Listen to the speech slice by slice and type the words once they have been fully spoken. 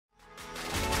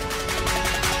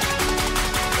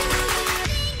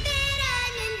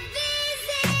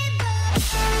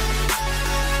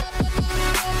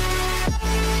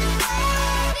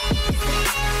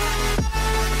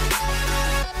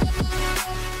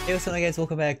Hey, what's up guys,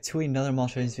 welcome back to another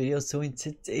Monster Hunter video. So in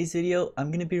today's video, I'm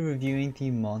going to be reviewing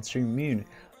the Monster Moon.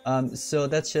 So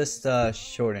that's just a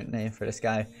shortened name for this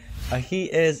guy. He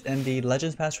is in the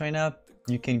Legends Pass right now.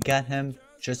 You can get him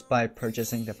just by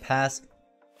purchasing the pass.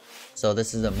 So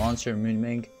this is a Monster Moon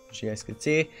MING, which you guys could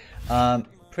see.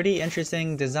 Pretty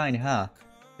interesting design, huh?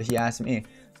 If you ask me.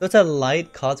 So it's a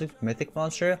light cosmic mythic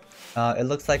monster. It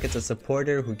looks like it's a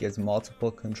supporter who gives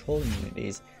multiple control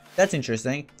immunities. That's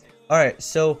interesting. Alright,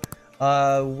 so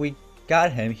we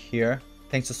got him here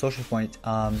thanks to Social Point.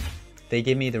 They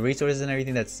gave me the resources and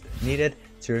everything that's needed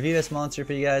to review this monster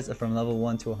for you guys from level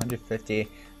 1 to 150.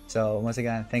 So once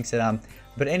again, thanks to them.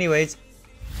 But anyways,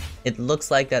 it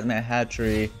looks like that my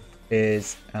hatchery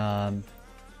is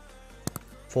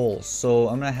full. So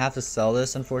I'm gonna have to sell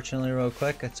this unfortunately real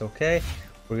quick. It's okay.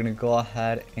 We're gonna go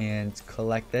ahead and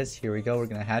collect this. Here we go. We're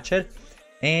gonna hatch it.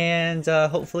 And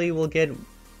hopefully we'll get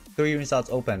 3 results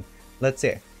open. Let's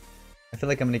see. I feel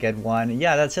like I'm gonna get 1.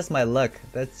 Yeah, that's just my luck.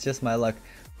 That's just my luck.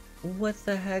 What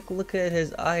the heck? Look at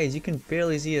his eyes. You can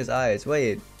barely see his eyes.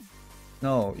 Wait.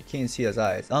 No, you can't see his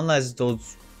eyes. Unless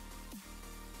those...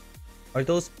 Are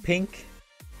those pink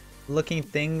looking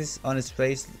things on his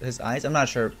face, his eyes? I'm not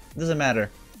sure. Doesn't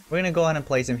matter. We're gonna go ahead and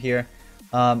place him here.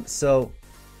 So...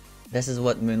 This is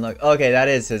what Moon look. Okay, that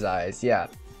is his eyes. Yeah.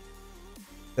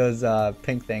 Those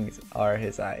pink things are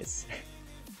his eyes.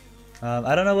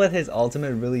 I don't know what his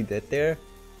ultimate really did there,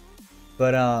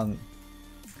 but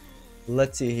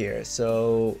let's see here.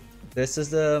 So this is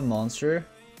the monster.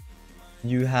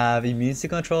 You have immune to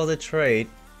control as a trait,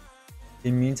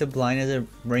 immune to blind as a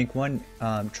rank 1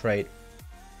 trait.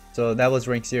 So that was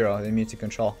rank 0, immune to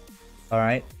control.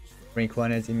 Alright, rank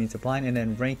 1 is immune to blind, and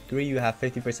then rank 3 you have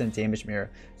 50% damage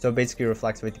mirror. So basically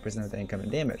reflects 50% of the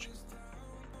incoming damage.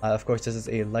 Of course, this is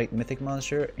a light mythic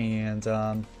monster,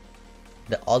 and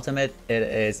the ultimate, it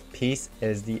is peace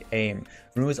is the aim.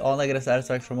 Removes all negative side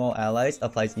effects from all allies,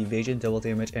 applies evasion, double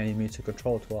damage, and immune to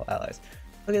control to all allies.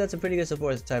 Okay, that's a pretty good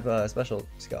support type of special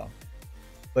skill.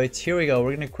 But here we go,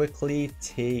 we're gonna quickly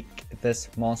take this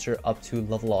monster up to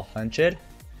level 100.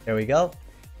 There we go.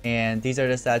 And these are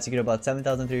the stats. You get about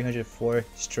 7,304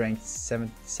 strength,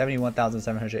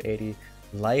 71,780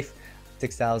 life,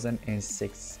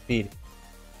 6,006 speed.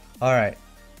 Alright,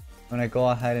 I'm gonna go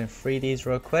ahead and free these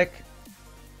real quick.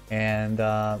 And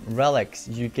relics,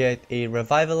 you get a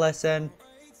revival lesson,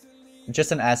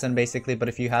 just an ascent basically, but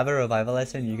if you have a revival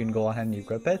lesson you can go ahead and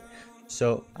equip it.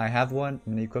 So I have one,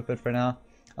 I'm gonna equip it for now.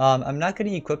 I'm not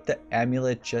gonna equip the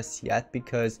amulet just yet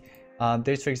because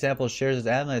there's, for example, Shears'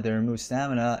 amulet that removes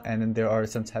stamina, and then there are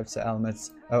some types of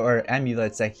elements or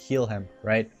amulets that heal him,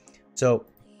 right? So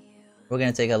we're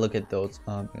gonna take a look at those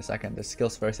in a second, the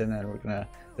skills first, and then we're gonna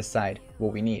decide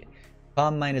what we need.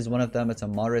 Calm Mind is one of them. It's a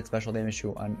moderate special damage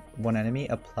to one enemy,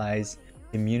 applies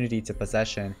immunity to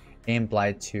possession and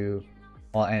blind to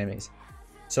all enemies.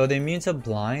 So the immune to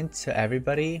blind to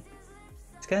everybody,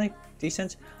 it's kind of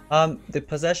decent. The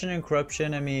possession and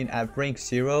corruption, I mean, at rank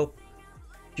 0,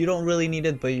 you don't really need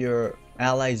it, but your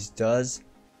allies does.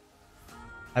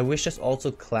 I wish this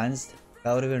also cleansed.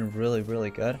 That would have been really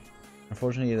good.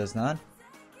 Unfortunately, it does not.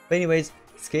 But anyways,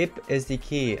 escape is the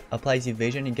key. Applies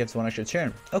evasion and gives 1 extra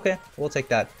turn. Okay, we'll take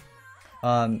that.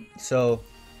 So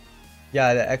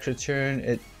yeah, the extra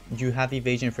turn, you have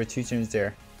evasion for 2 turns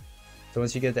there. So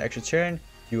once you get the extra turn,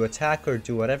 you attack or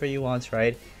do whatever you want,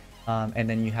 right? And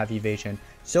then you have evasion.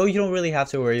 So you don't really have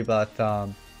to worry about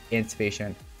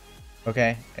anticipation.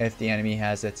 Okay, if the enemy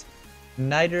has it.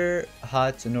 Neither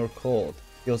hot nor cold.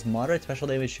 Deals moderate special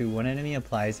damage to one enemy,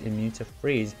 applies immune to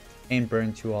freeze and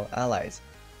burn to all allies.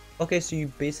 Okay, so you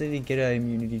basically get an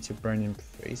immunity to burn and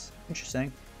freeze.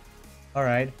 Interesting.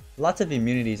 Alright, lots of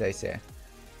immunities, I say.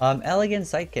 Elegant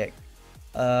Sidekick.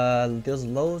 Deals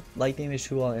low light damage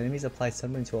to all enemies, applies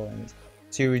sunburn to all enemies.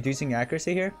 So you're reducing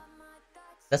accuracy here?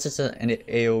 That's just an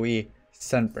AoE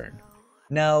sunburn.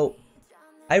 Now,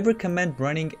 I recommend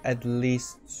running at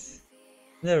least...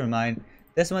 Never mind.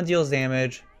 This one deals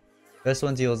damage. This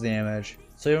one deals damage.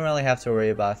 So you don't really have to worry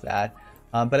about that.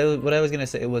 But what I was going to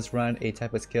say, it was run a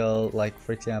type of skill, like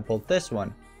for example this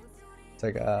one. It's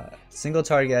like a single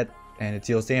target and it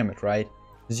deals damage, right?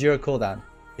 0 cooldown.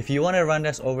 If you want to run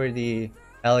this over the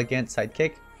Elegant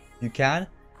Sidekick, you can,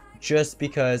 just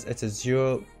because it's a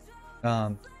 0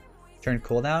 turn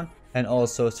cooldown, and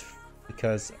also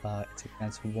because it's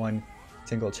against 1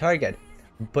 single target.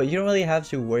 But you don't really have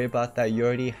to worry about that. You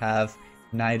already have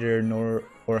neither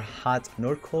hot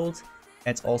nor cold.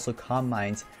 It's also Calm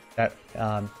Mind that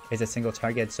is a single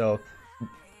target. So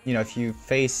you know, if you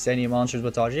face any monsters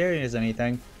with dodge areas or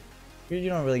anything, you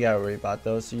don't really gotta worry about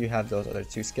those. So you have those other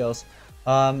 2 skills.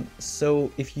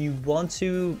 So if you want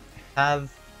to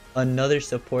have another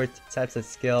support types of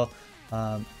skill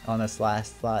on this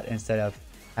last slot instead of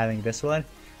having this one,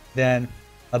 then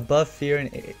above fear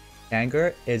and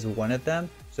anger is one of them.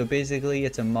 So basically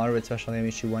it's a moderate special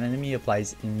damage to one enemy,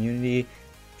 applies immunity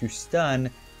to stun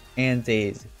and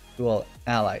daze to all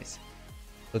allies.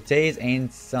 So daze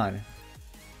and stun,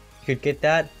 you could get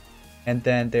that. And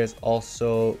then there's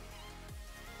also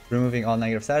removing all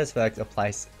negative side effects,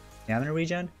 applies stamina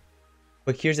regen.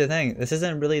 But here's the thing, this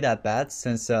isn't really that bad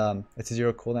since it's a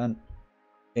 0 cooldown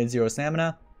and 0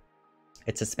 stamina.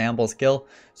 It's a spammable skill.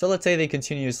 So let's say they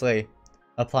continuously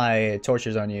apply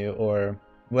tortures on you or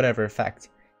whatever effect.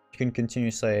 You can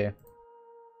continuously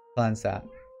cleanse that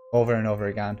over and over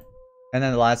again. And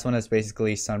then the last one is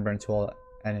basically sunburn to all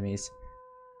enemies.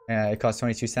 It costs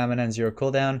 22 stamina and 0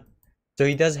 cooldown. So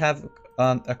he does have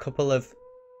a couple of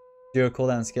 0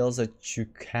 cooldown skills that you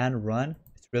can run.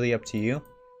 It's really up to you.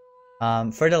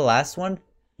 For the last one,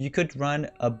 you could run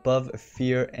above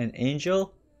fear and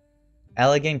angel,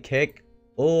 elegant kick,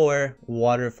 or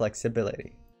water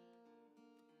flexibility.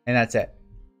 And that's it.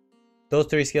 Those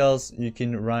 3 skills you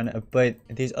can run, but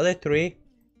these other 3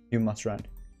 you must run.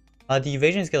 The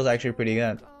evasion skill is actually pretty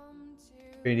good.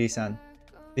 Pretty decent.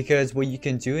 Because what you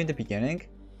can do in the beginning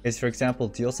is, for example,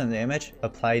 deal some damage,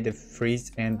 apply the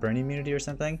freeze and burn immunity or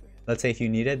something. Let's say if you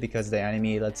need it because the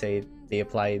enemy, let's say they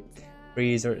apply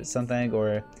freeze or something,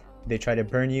 or they try to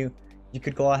burn you, you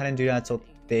could go ahead and do that so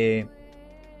they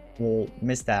will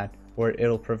miss that, or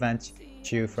it'll prevent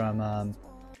you from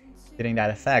getting that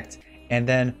effect. And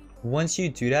then once you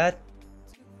do that,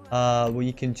 what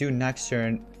you can do next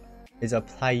turn is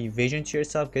apply evasion to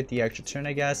yourself, get the extra turn,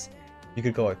 I guess. You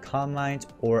could go with Calm Mind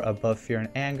or above fear and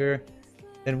anger.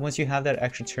 Then once you have that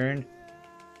extra turn,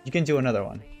 you can do another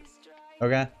one.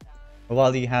 Okay?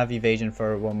 While you have evasion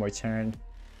for one more turn,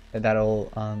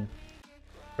 that'll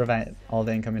prevent all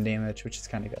the incoming damage, which is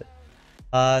kind of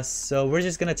good. So we're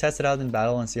just gonna test it out in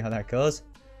battle and see how that goes.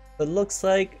 But looks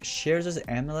like Shears'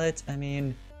 Amulet, I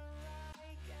mean,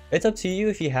 it's up to you.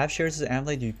 If you have Shears'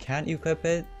 Amulet, you can equip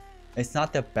it. It's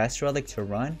not the best relic to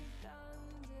run.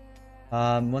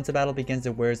 Once the battle begins,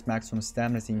 the wearer's maximum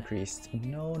stamina is increased.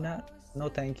 No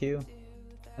thank you.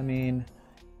 I mean,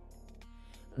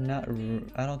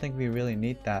 I don't think we really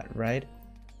need that, right?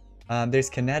 There's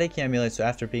Kinetic Amulet, so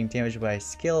after being damaged by a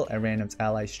skill, a random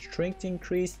ally's strength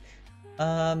increased.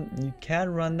 You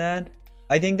can run that.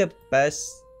 I think the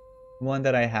best one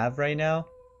that I have right now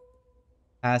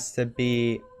has to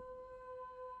be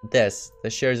this, the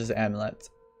Shears' Amulet.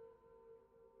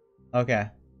 Okay.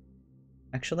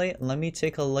 Actually, let me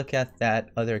take a look at that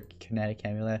other Kinetic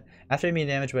Amulet. After being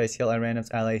damaged by a skill, a random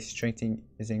ally's strength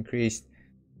is increased.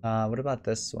 What about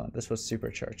this one? This was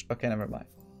supercharged. Okay, never mind.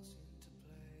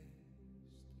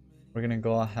 We're gonna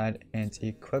go ahead and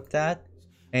equip that.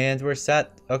 And we're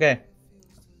set. Okay.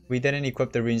 We didn't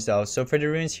equip the runes though. So for the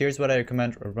runes, here's what I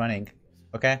recommend running.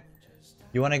 Okay?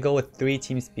 You want to go with 3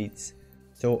 team speeds.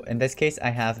 So in this case, I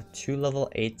have 2 level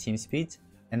 8 team speeds.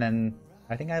 And then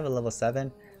I think I have a level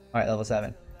 7. Alright, level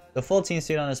 7. The full team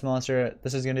speed on this monster,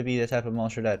 this is going to be the type of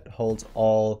monster that holds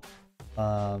all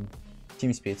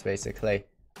team speeds basically.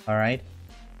 Alright?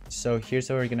 So here's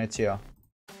what we're going to do.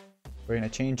 We're going to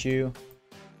change you.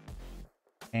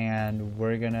 And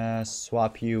we're going to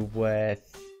swap you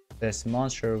with this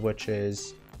monster, which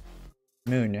is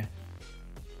Moon.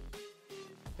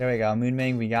 There we go, Moon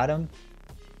Ming, we got him.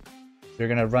 You're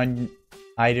gonna run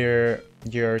either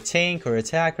your tank or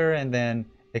attacker, and then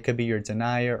it could be your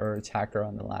denier or attacker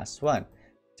on the last one,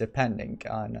 depending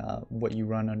on what you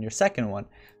run on your second one.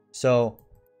 So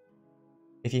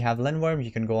if you have Lindworm, you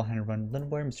can go ahead and run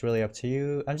Lindworm. It's really up to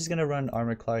you. I'm just gonna run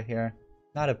Armor Claw here.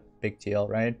 Not a big deal,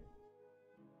 right?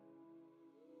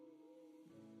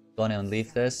 Go on and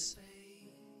leave this.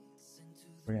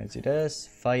 We're gonna do this.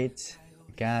 Fight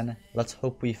again. Let's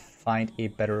hope we find a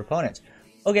better opponent.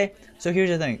 Okay, so here's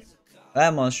the thing.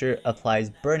 That monster applies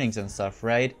burnings and stuff,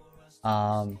 right?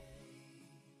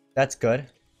 That's good.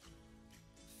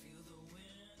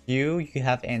 You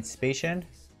have anticipation.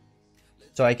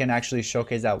 So I can actually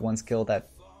showcase that one skill that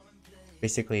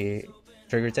basically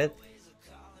triggers it.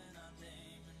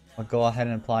 I'll go ahead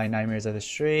and apply Nightmares of the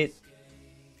Street.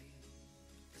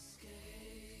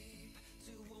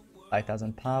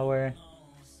 5,000 power.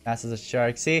 Fast as a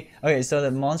shark. See? Okay, so the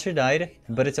monster died,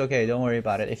 but it's okay. Don't worry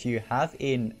about it. If you have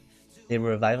a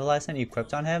revival lesson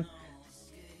equipped on him,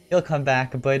 he'll come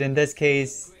back. But in this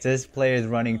case, this player is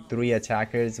running 3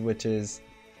 attackers, which is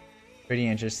pretty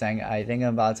interesting. I think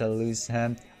I'm about to lose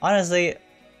him. Honestly,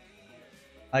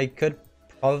 I could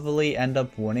probably end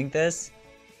up winning this,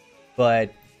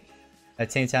 but At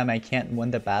the same time, I can't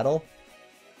win the battle.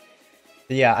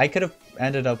 But yeah, I could have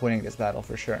ended up winning this battle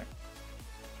for sure.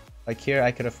 Like here,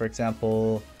 I could have, for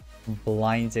example,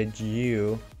 blinded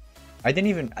you. I didn't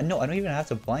even... No, I don't even have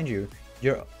to blind you.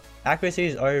 Your accuracy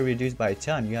is already reduced by a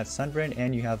ton. You have sunburn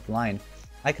and you have blind.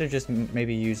 I could have just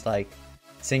maybe used like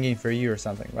singing for you or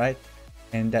something, right?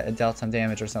 And dealt some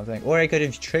damage or something. Or I could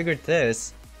have triggered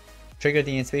this, triggered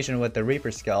the inspiration with the Reaper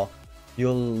skill.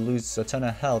 You'll lose a ton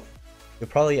of health. You'll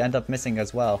probably end up missing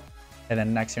as well. And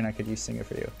then next turn I could use singer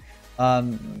for you.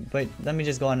 But let me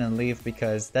just go on and leave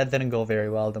because that didn't go very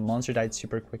well. The monster died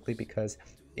super quickly because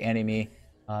the enemy,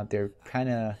 they're kind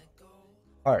of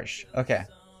harsh. Okay.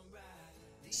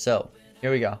 So,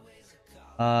 here we go.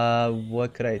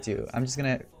 What could I do? I'm just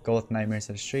gonna go with Nightmares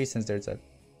of the Street since there's a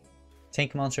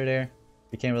tank monster there.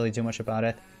 We can't really do much about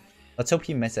it. Let's hope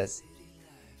he misses.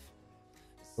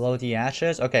 Blow the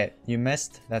ashes. Okay, you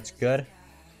missed. That's good.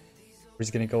 We're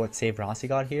just gonna go with Save Rossi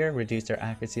God here. Reduce their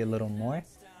accuracy a little more.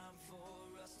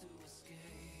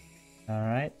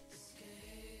 Alright.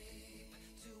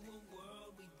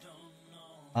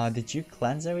 Did you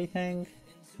cleanse everything?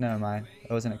 Never mind.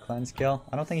 It wasn't a cleanse kill.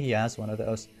 I don't think he has one of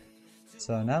those.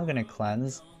 So now I'm gonna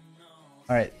cleanse.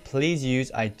 Alright, please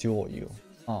use I duel you.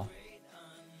 Oh.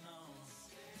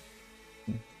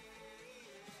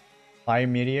 Fire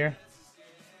Meteor.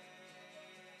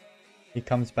 He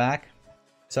comes back.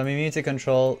 So I'm immune to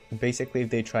control. Basically, if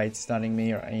they tried stunning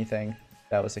me or anything,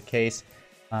 that was the case.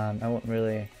 I won't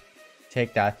really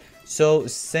take that. So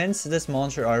since this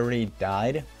monster already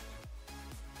died,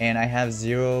 and I have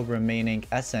 0 remaining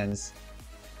essence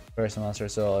for this monster,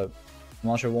 so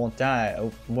monster won't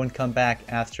die, won't come back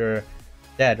after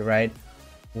dead, right?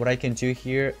 What I can do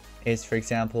here is, for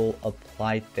example,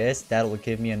 apply this. That will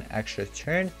give me an extra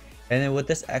turn, and then with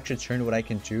this extra turn, what I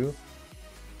can do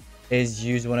is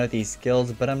use one of these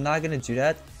skills, but I'm not gonna do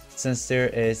that since there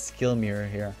is skill mirror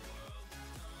here.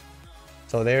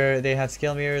 So they have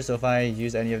skill mirrors, so if I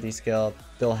use any of these skills,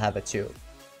 they'll have it too.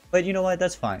 But you know what?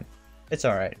 That's fine. It's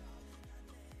alright.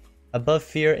 Above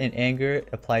Fear and Anger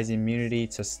applies immunity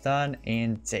to stun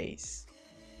and daze.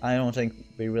 I don't think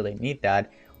we really need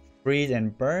that. Freeze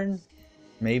and Burn?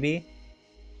 Maybe.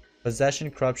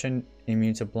 Possession, Corruption,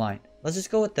 immune to blind. Let's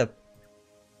just go with the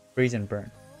Freeze and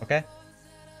Burn, okay?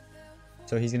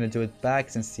 So he's gonna do it back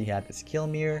since he had the skill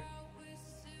mirror.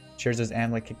 Cheers'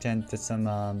 amulet kicked in, did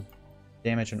some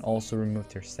damage and also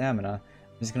removed their stamina.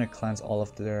 I'm just gonna cleanse all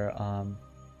of their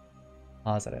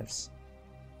positives.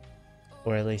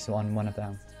 Or at least on one of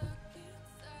them.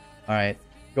 Alright,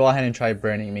 go ahead and try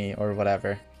burning me or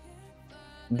whatever.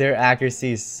 Their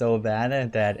accuracy is so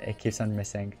bad that it keeps on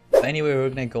missing. But anyway, we're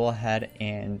gonna go ahead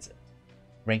and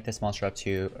rank this monster up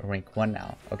to rank 1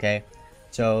 now, okay?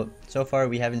 So far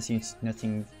we haven't seen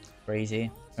nothing crazy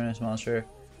from this monster.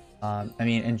 I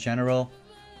mean, in general,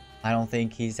 I don't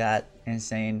think he's that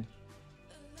insane.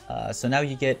 So now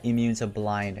you get immune to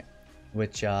blind,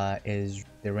 which is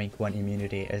the rank 1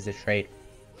 immunity as the trait.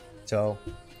 So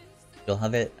you'll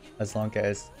have it as long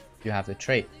as you have the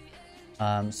trait.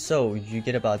 So you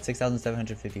get about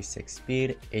 6,756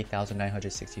 speed,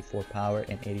 8,964 power,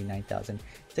 and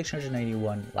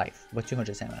 89,691 life with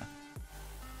 200 stamina.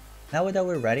 Now that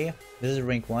we're ready, this is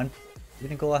rank 1. We're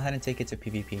gonna go ahead and take it to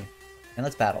PvP. And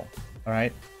let's battle.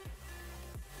 Alright.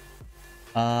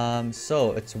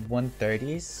 So it's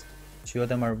 130s. 2 of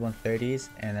them are 130s,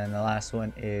 and then the last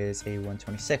one is a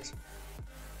 126.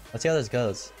 Let's see how this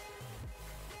goes.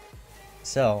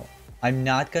 So I'm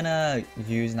not gonna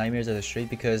use Nightmares of the Street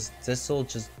because this will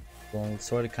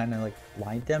sort of kind of like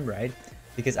blind them, right?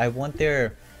 Because I want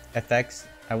their effects,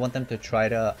 I want them to try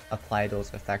to apply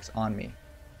those effects on me,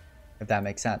 if that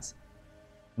makes sense.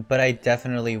 But I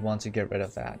definitely want to get rid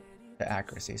of that, the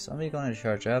accuracy. So I'm going to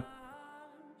charge up.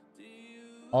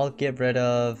 I'll get rid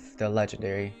of the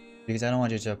legendary because I don't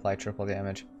want you to apply triple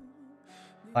damage.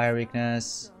 Fire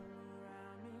weakness.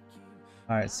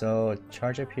 Alright, so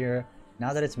charge up here.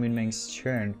 Now that it's Moonming's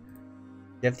turn,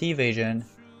 you have the evasion,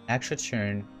 extra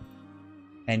turn,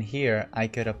 and here I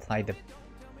could apply the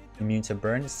immune to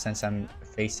burn since I'm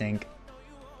facing,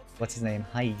 what's his name,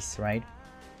 Heis, right?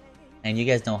 And you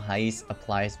guys know Heis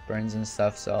applies burns and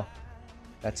stuff, so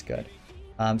that's good.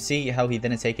 See how he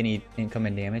didn't take any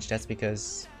incoming damage? That's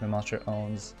because the monster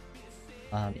owns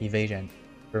evasion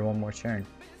for 1 more turn.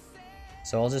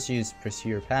 So I'll just use Pursue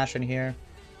Your Passion here.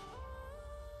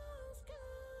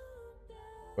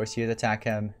 Of course, you'd attack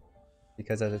him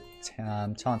because of the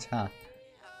taunt,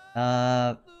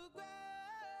 huh?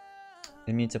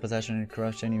 Immune to Possession and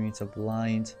Corruption, immune to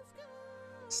Blind,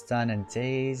 Stun and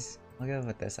Daze. I'll go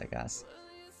with this, I guess.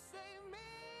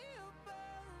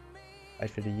 Fight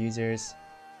for the users.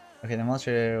 Okay, the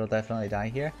monster will definitely die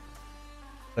here.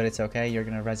 But it's okay, you're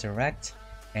gonna resurrect.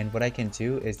 And what I can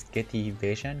do is get the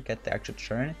evasion, get the extra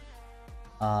churn.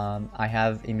 I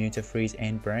have immune to freeze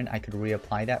and burn. I could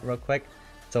reapply that real quick.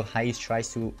 So Heist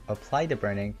tries to apply the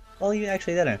burning. Well, he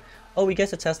actually didn't. Oh, we get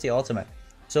to test the ultimate.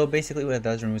 So basically what it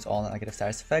does, removes all negative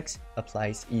status effects,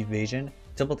 applies evasion,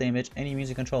 double damage, and immune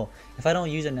to control. If I don't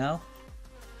use it now,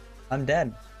 I'm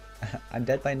dead. I'm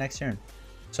dead by next turn.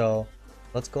 So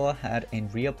let's go ahead and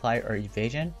reapply our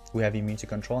evasion. We have immune to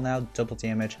control now, double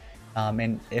damage.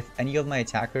 And if any of my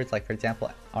attackers, like for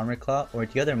example Armor Claw or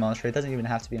the other monster, it doesn't even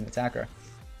have to be an attacker,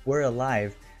 were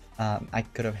alive, I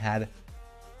could have had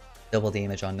double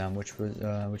damage on them, which would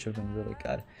have been really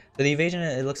good. So the evasion,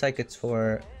 it looks like it's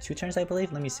for 2 turns, I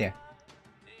believe. Let me see. I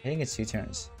think it's 2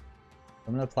 turns.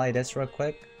 I'm gonna apply this real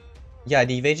quick. Yeah,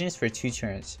 the evasion is for 2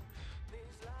 turns.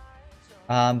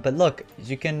 But look,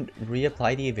 you can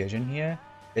reapply the evasion here,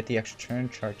 get the extra turn,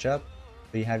 charge up,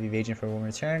 so you have evasion for 1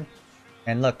 more turn.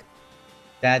 And look,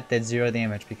 that did 0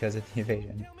 damage because of the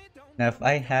evasion. Now if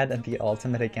I had the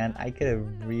ultimate again, I could have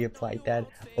reapplied that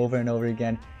over and over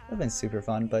again. It would have been super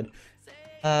fun, but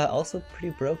also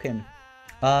pretty broken.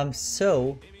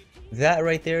 So that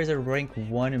right there is a rank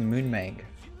 1 MING.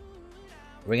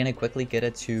 We're gonna quickly get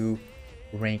it to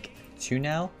rank 2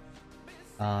 now.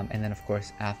 And then of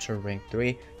course after rank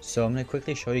 3. So I'm gonna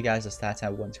quickly show you guys the stats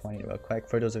at 120 real quick,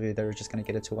 for those of you that are just gonna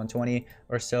get it to 120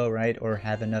 or so, right, or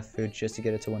have enough food just to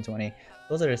get it to 120.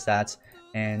 Those are the stats.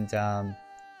 And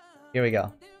here we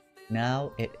go.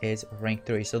 Now it is rank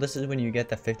 3. So this is when you get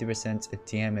the 50%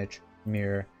 damage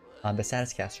mirror on the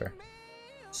status caster.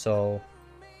 So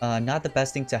not the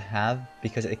best thing to have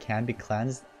because it can be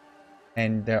cleansed,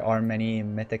 and there are many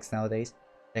mythics nowadays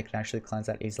that can actually cleanse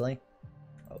that easily.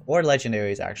 Or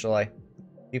legendaries, actually.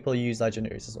 People use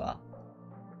legendaries as well.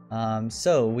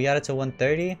 So we got it to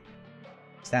 130.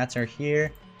 Stats are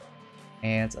here.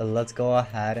 And let's go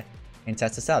ahead and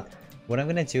test this out. What I'm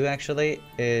gonna do actually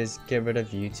is get rid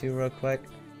of you two real quick.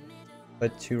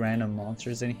 Put 2 random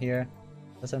monsters in here.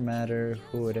 Doesn't matter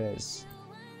who it is.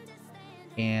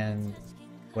 And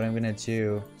what I'm gonna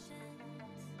do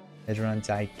is run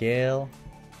Gale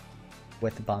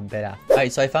with Bombetta.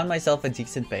 Alright, so I found myself a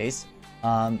decent base.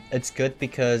 It's good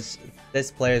because this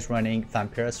player is running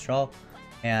Vampirastral,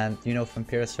 and you know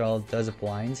Vampirastral does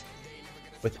blind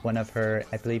with one of her,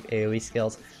 I believe, AoE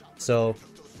skills. So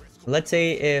let's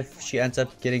say if she ends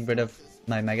up getting rid of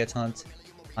my Megataunt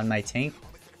on my tank,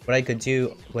 what I could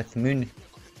do with Moon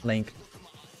Link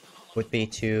would be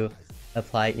to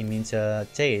apply immune to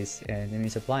daze and immune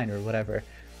to blind or whatever.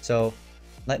 So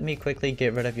let me quickly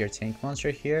get rid of your tank monster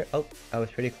here. Oh, I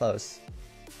was pretty close.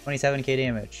 27k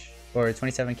damage, or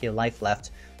 27k life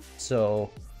left. So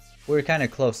we're kind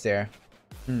of close there.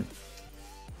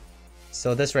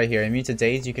 So this right here, immune to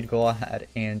daze, you could go ahead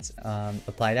and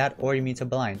apply that, or immune to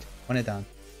blind. One and done.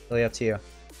 Really up to you.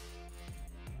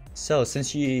 So since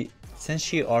she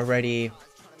already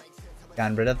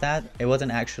got rid of that, it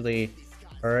wasn't actually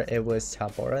her, it was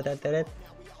Tabora that did it.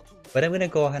 But I'm gonna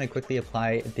go ahead and quickly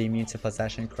apply the immune to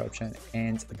possession, corruption,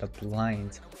 and the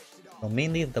blind. Well,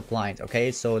 mainly the blind,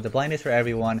 okay? So the blind is for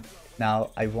everyone. Now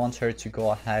I want her to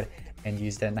go ahead and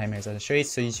use the Nightmares on the Street.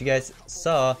 So as you guys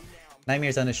saw,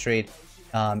 Nightmares on the Street,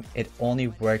 it only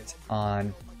worked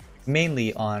on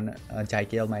mainly on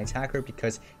Gale, my attacker,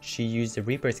 because she used the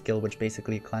Reaper skill, which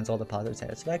basically cleansed all the positive side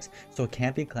effects. So it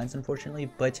can't be cleansed, unfortunately,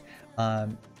 but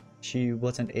she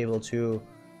wasn't able to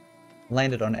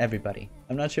land it on everybody.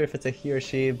 I'm not sure if it's a he or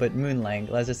she, but Moonlang,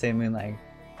 let's just say Moonlang,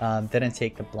 didn't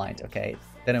take the blind, okay?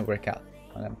 Didn't work out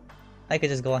on him. I could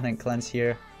just go ahead and cleanse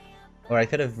here, or I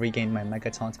could have regained my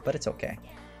Megataunt, but it's okay.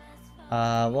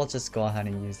 We'll just go ahead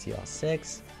and use the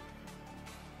L6.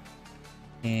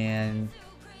 And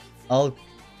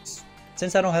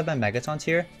since I don't have my Megataunt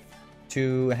here,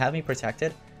 to have me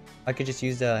protected, I could just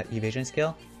use the evasion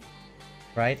skill,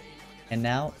 right? And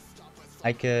now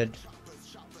I could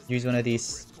use one of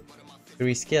these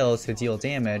 3 skills to deal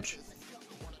damage,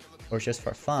 or just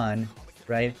for fun,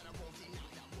 right?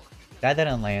 That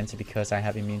didn't land because I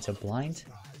have immune to blind.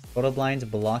 Total blind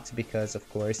blocked because, of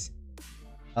course,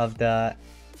 of the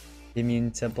immune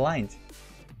to blind.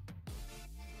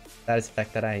 That is the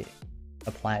effect that I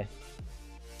applied.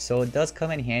 So it does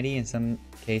come in handy in some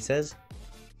cases.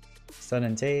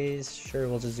 Sudden daze, sure,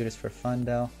 we'll just do this for fun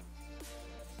though.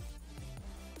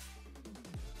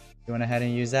 You went ahead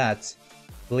and use that.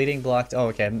 Bleeding blocked. Oh,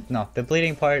 okay. No, the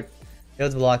bleeding part, it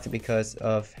was blocked because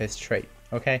of his trait.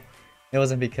 Okay, it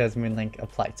wasn't because Moonlink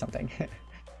applied something.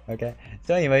 Okay.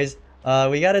 So, anyways,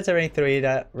 we got it to rank 3.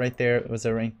 That right there was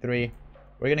a rank 3.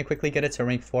 We're gonna quickly get it to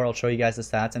rank 4. I'll show you guys the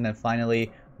stats, and then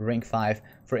finally rank 5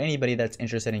 for anybody that's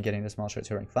interested in getting this monster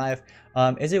to rank 5.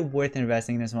 Is it worth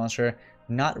investing in this monster?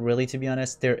 Not really, to be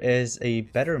honest. There is a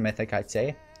better mythic, I'd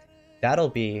say. That'll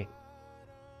be,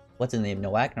 what's his name?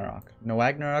 Noagnarok.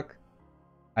 Noagnarok,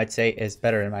 I'd say, is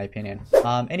better in my opinion.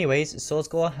 Anyways, so let's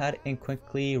go ahead and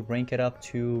quickly rank it up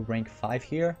to rank 5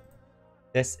 here.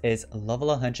 This is level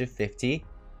 150,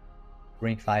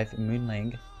 rank 5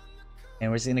 MING, and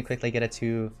we're just gonna quickly get it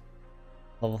to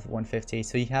level 150.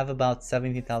 So you have about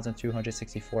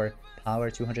 17,264 power,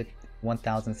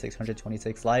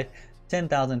 201,626 life,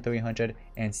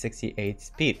 10,368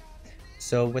 speed.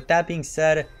 So with that being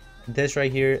said, this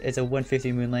right here is a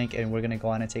 150 MING, and we're gonna go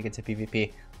on and take it to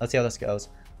PvP. Let's see how this goes.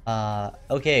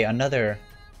 Okay, another.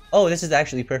 Oh, this is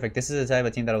actually perfect. This is the type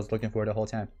of team that I was looking for the whole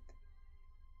time.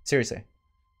 Seriously.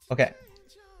 Okay,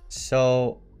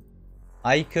 so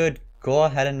I could go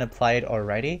ahead and apply it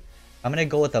already. I'm gonna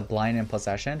go with the blind and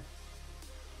possession.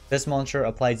 This monster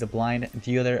applies the blind,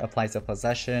 the other applies the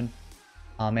possession.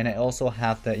 And I also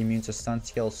have the immune to stun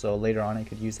skill, so later on I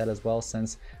could use that as well,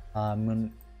 since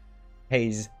Moon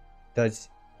Haze does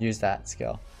use that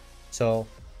skill. So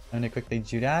I'm gonna quickly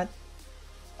do that.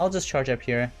 I'll just charge up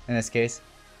here in this case.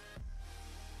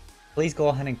 Please go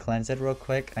ahead and cleanse it real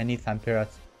quick. I need Vampira.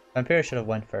 Vampira should have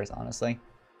went first, honestly.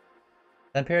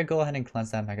 Vampira, go ahead and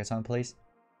cleanse that Megaton, please.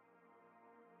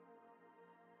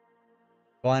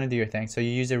 Go on and do your thing. So you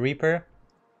use a Reaper,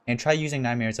 and try using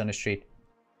Nightmares on the street.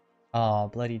 Oh,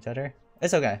 bloody Dutter.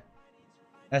 It's okay.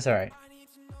 That's alright.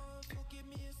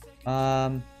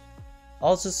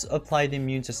 I'll just apply the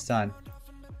immune to stun.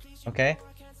 Okay?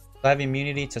 So I have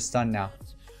immunity to stun now,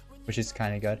 which is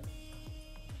kind of good.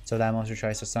 So that monster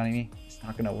tries to stun me. It's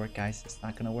not gonna work, guys. It's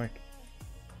not gonna work.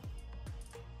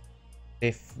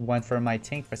 They went for my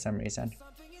tank for some reason.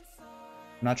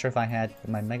 I'm not sure if I had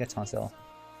my Megaton still.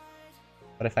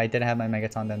 But if I did have my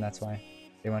Megaton, then that's why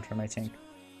they went for my tank.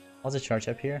 I'll just charge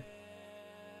up here.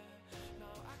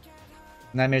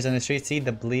 Nightmares on the street. See,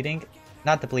 the bleeding.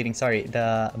 Not the bleeding, sorry.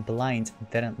 The blind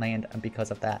didn't land because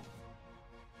of that.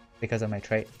 Because of my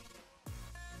trait.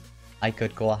 I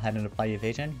could go ahead and apply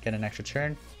evasion, get an extra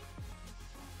turn.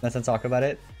 Let's not talk about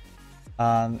it.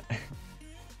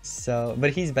 So,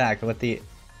 but he's back with the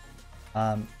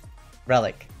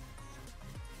relic.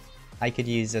 I could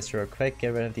use this real quick,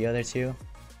 get rid of the other two.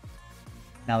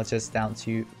 Now it's just down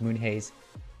to Moon Haze.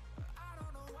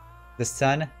 The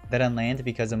stun didn't land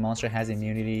because the monster has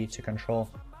immunity to control.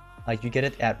 You get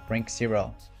it at rank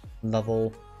 0,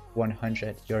 level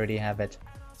 100. You already have it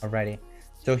already.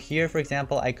 So here, for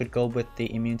example, I could go with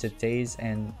the immune to daze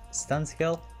and stun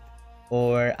skill,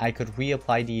 or I could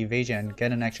reapply the evasion,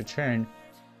 get an extra turn,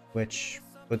 which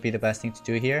would be the best thing to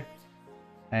do here,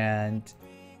 and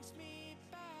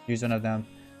use one of them.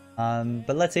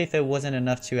 But let's say if it wasn't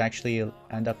enough to actually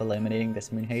end up eliminating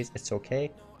this Moon Haze, it's okay.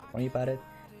 Don't worry about it.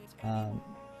 Let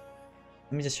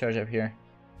me just charge up here.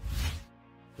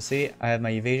 So see, I have my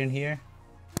evasion here.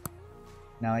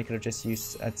 Now I could have just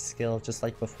used a skill just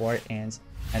like before and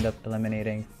end up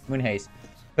eliminating Moon Haze.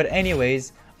 But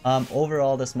anyways,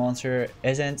 overall this monster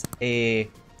isn't a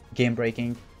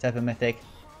game-breaking type of mythic.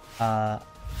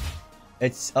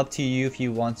 It's up to you if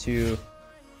you want to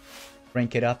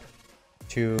rank it up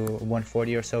to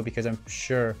 140 or so, because I'm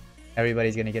sure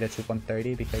everybody's gonna get it to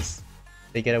 130 because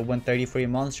they get a 130 for your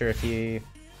monster if you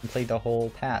complete the whole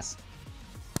pass.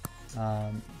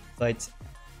 But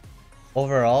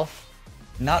overall,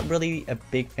 not really a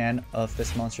big fan of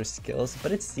this monster's skills,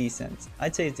 but it's decent.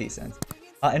 I'd say it's decent.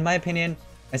 In my opinion,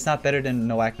 it's not better than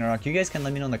Noagnarok. You guys can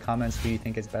let me know in the comments who you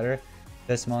think is better,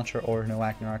 this monster or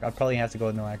Noagnarok. I'll probably have to go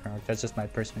with Noagnarok. That's just my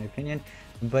personal opinion.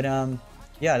 But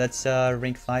yeah, that's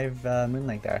rank 5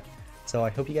 Moonlight there. So I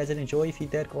hope you guys did enjoy. If you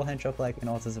did, go ahead and drop a like and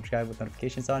also subscribe with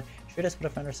notifications on. Share this with a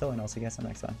friend or so, and I'll see you guys on the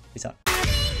next one. Peace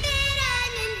out.